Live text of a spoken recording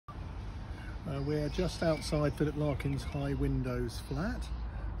We're just outside Philip Larkin's High Windows flat,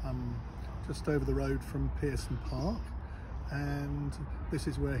 just over the road from Pearson Park, and this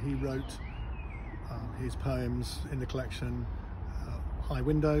is where he wrote his poems in the collection High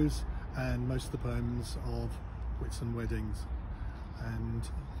Windows, and most of the poems of Whitsun Weddings. And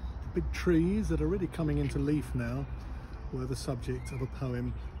the big trees that are really coming into leaf now were the subject of a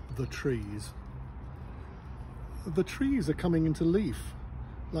poem, The Trees. The trees are coming into leaf,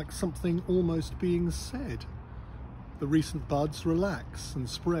 like something almost being said. The recent buds relax and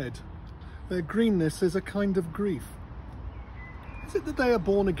spread. Their greenness is a kind of grief. Is it that they are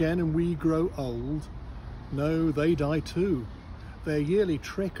born again and we grow old? No, they die too. Their yearly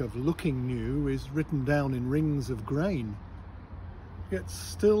trick of looking new is written down in rings of grain. Yet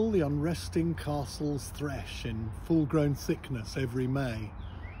still the unresting castles thresh in full-grown thickness every May.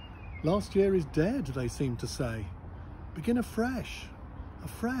 Last year is dead, they seem to say. Begin afresh,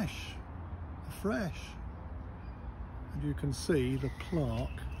 afresh, afresh. And you can see the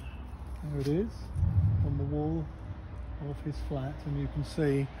plaque, there it is, on the wall of his flat, and you can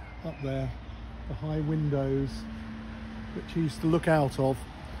see up there the high windows which he used to look out of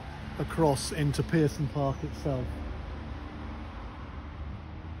across into Pearson Park itself.